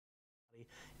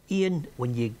Ian,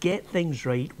 when you get things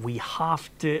right, we have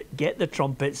to get the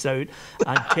trumpets out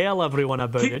and tell everyone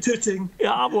about Keep it. tooting.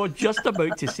 Yeah, I was just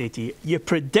about to say to you, you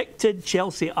predicted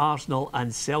Chelsea, Arsenal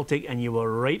and Celtic, and you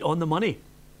were right on the money.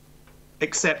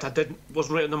 Except I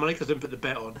wasn't right on the money because I didn't put the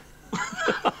bet on.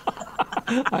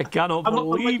 I cannot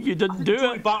believe you didn't do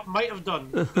Joey it. Barton might have done,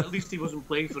 but at least he wasn't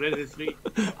playing for any of the three.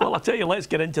 Well, I'll tell you, let's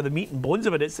get into the meat and bones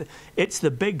of it. It's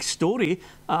the big story.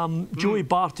 Joey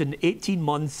Barton, 18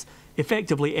 months,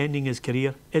 effectively ending his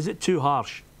career. Is it too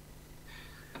harsh?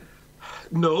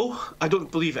 No, I don't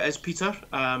believe it is, Peter.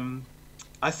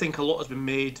 I think a lot has been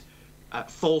made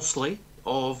falsely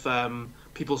of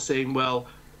people saying, well,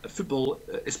 football,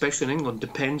 especially in England,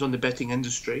 depends on the betting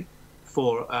industry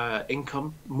for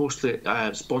income, mostly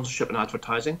sponsorship and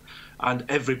advertising, and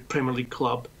every Premier League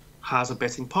club has a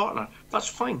betting partner. That's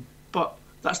fine, but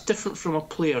that's different from a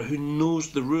player who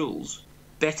knows the rules,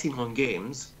 betting on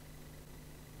games,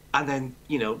 and then,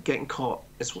 you know, getting caught.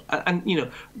 And you know,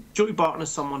 Joey Barton is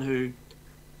someone who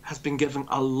has been given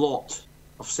a lot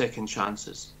of second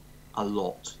chances, a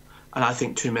lot, and I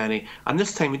think too many. And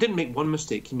this time he didn't make one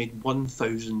mistake; he made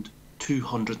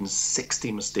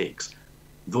 1,260 mistakes.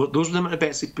 Those are the amount of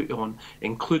bets he put on,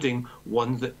 including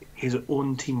one that his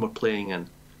own team were playing in.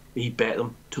 He bet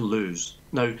them to lose.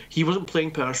 Now, he wasn't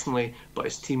playing personally, but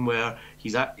his team were.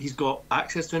 He's got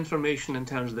access to information in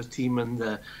terms of the team and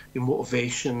the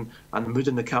motivation and the mood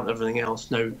in the camp and everything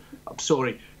else. Now, I'm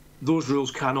sorry, those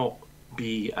rules cannot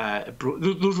be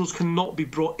those rules cannot be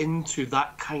brought into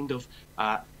that kind of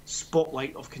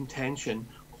spotlight of contention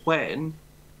when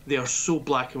they are so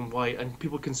black and white, and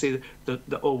people can say that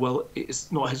oh well,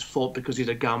 it's not his fault because he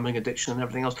had a gambling addiction and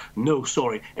everything else. No,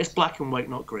 sorry, it's black and white,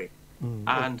 not grey.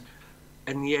 And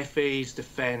in the FA's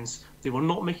defence, they were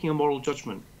not making a moral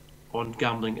judgment on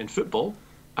gambling in football,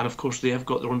 and of course they have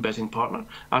got their own betting partner,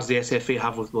 as the SFA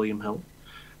have with William Hill.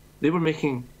 They were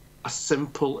making a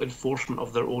simple enforcement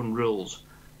of their own rules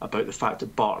about the fact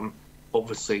that Barton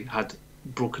obviously had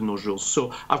broken those rules.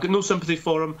 So I've got no sympathy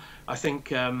for him. I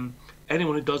think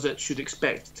anyone who does it should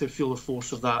expect to feel the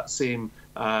force of that same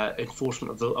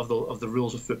enforcement of the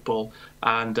rules of football.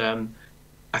 And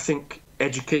I think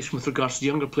education with regards to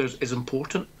younger players is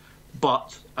important,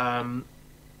 but as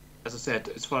I said,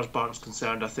 as far as Barton's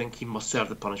concerned, I think he must serve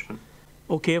the punishment.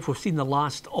 OK, if we've seen the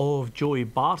last of Joey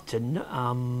Barton,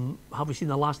 have we seen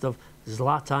the last of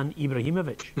Zlatan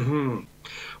Ibrahimovic?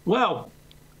 Well,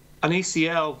 an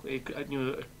ACL, you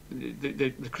know,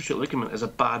 the cruciate ligament is a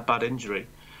bad injury.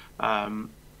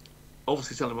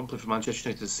 Obviously, certainly won't play for Manchester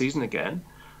United this season again.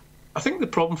 I think the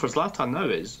problem for Zlatan now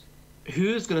is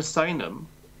who is going to sign him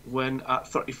when at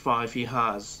 35 he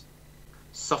has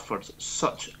suffered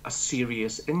such a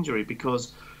serious injury,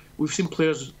 because we've seen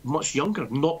players much younger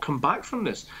not come back from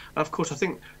this. And of course, I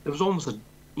think there was almost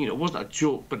it wasn't a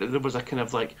joke, but there was a kind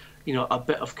of like, you know, a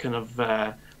bit of kind of,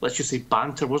 let's just say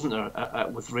banter, wasn't there,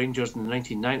 with Rangers in the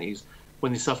 1990s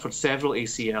when they suffered several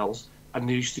ACLs and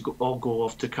they used to all go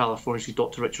off to California to see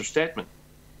Dr. Richard Steadman.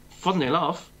 Funnily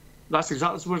enough, that's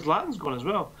exactly where Zlatan's gone as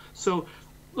well. So,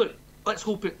 look, let's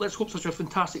hope such a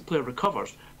fantastic player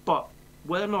recovers. But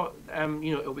whether or not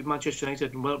it'll be Manchester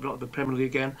United and whether or not it'll be Premier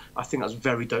League again, I think that's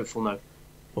very doubtful now.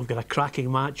 We've got a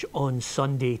cracking match on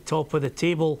Sunday. Top of the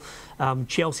table,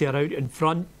 Chelsea are out in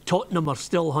front. Tottenham are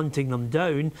still hunting them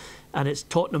down, and it's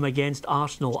Tottenham against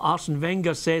Arsenal. Arsene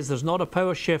Wenger says there's not a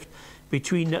power shift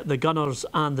between the Gunners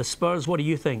and the Spurs. What do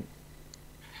you think?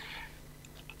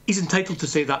 He's entitled to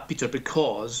say that, Peter,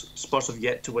 because Spurs have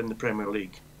yet to win the Premier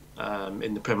League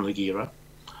in the Premier League era.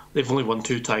 They've only won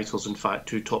 2 titles, in fact,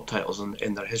 2 top titles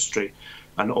in their history.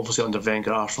 And obviously under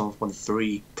Wenger, Arsenal have won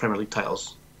 3 Premier League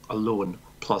titles alone,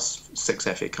 plus 6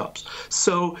 FA Cups.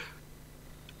 So,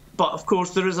 but of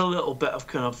course, there is a little bit of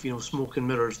kind of, you know, smoke and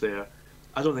mirrors there.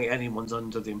 I don't think anyone's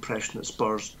under the impression that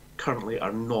Spurs currently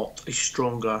are not a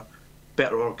stronger,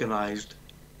 better organised,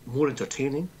 more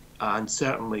entertaining, and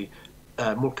certainly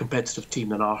more competitive team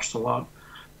than Arsenal are.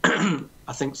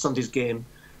 I think Sunday's game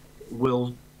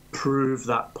will prove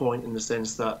that point, in the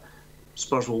sense that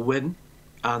Spurs will win,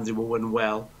 and they will win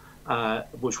well,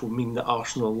 which will mean that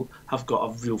Arsenal have got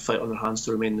a real fight on their hands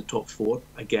to remain in the top 4.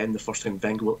 Again, the first time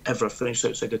Wenger will ever finish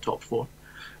outside the top 4.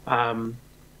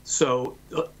 So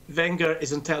Wenger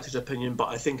is entitled to his opinion, but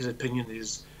I think his opinion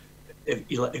is, if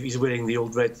he's wearing the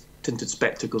old red tinted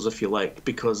spectacles, if you like,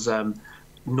 because no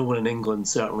one in England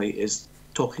certainly is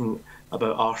talking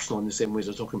about Arsenal in the same way as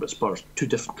they're talking about Spurs. 2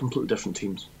 completely different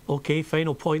teams. OK,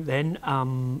 final point then.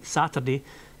 Saturday,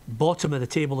 bottom of the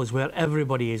table is where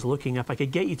everybody is looking. If I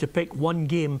could get you to pick one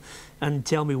game and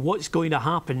tell me what's going to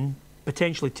happen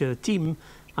potentially to the team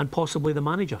and possibly the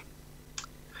manager.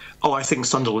 Oh, I think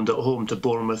Sunderland at home to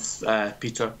Bournemouth,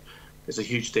 Peter, is a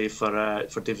huge day for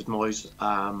David Moyes.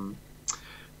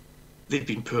 They've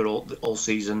been poor all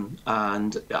season,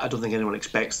 and I don't think anyone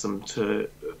expects them to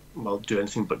do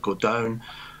anything but go down.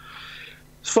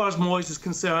 As far as Moyes is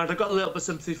concerned, I've got a little bit of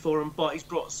sympathy for him, but he's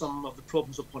brought some of the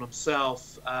problems upon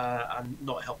himself and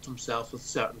not helped himself with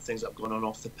certain things that have gone on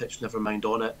off the pitch, never mind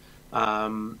on it.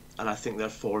 And I think,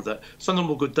 therefore, that Sunderland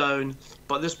will go down.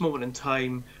 But at this moment in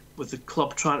time, with the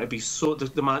club trying to be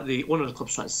the owner of the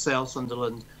club's trying to sell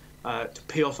Sunderland to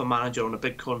pay off a manager on a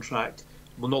big contract,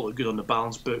 will not look good on the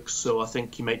balance books. So I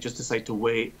think he might just decide to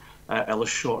wait. Ellis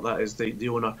Short, that is the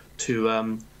owner,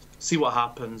 to see what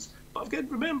happens. But again,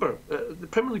 remember, the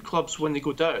Premier League clubs, when they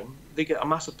go down, they get a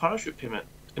massive parachute payment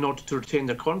in order to retain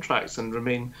their contracts and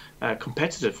remain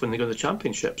competitive when they go to the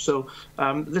Championship. So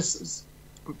I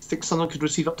think Sunderland could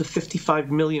receive up to £55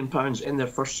 million in their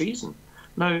first season.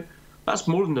 Now, that's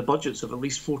more than the budgets of at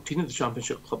least 14 of the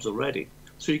Championship clubs already.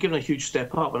 So you're giving a huge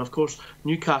step up. And of course,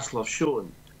 Newcastle have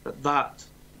shown that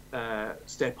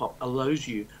step up allows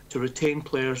you to retain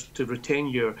players, to retain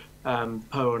your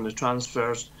power in the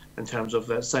transfers in terms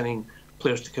of signing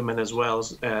players to come in as well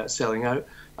as selling out.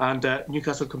 And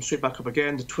Newcastle come straight back up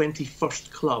again, the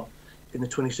 21st club in the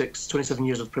 27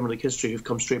 years of Premier League history who've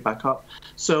come straight back up.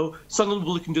 So Sunderland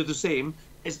will look and do the same.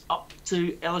 It's up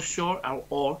to Ellis Short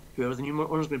or whoever the new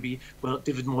owner is going to be. Well,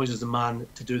 David Moyes is the man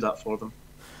to do that for them.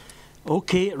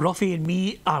 OK, Ruffy and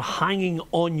me are hanging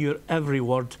on your every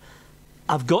word.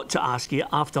 I've got to ask you,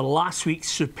 after last week's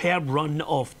superb run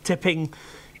of tipping,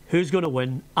 who's going to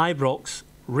win? Ibrox,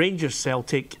 Rangers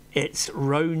Celtic. It's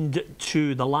round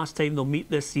 2, the last time they'll meet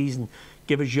this season.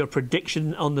 Give us your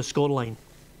prediction on the scoreline.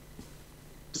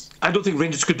 I don't think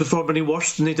Rangers could perform any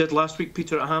worse than they did last week,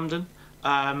 Peter, at Hampden.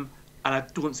 And I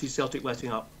don't see Celtic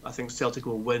letting up. I think Celtic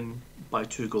will win by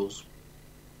 2 goals.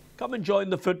 Come and join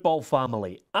the football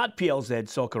family at PLZ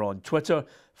Soccer on Twitter,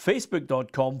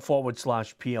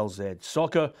 facebook.com/PLZ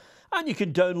Soccer, and you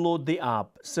can download the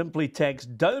app. Simply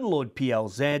text download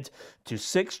PLZ to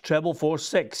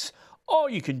 64446,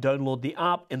 or you can download the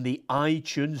app in the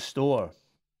iTunes Store.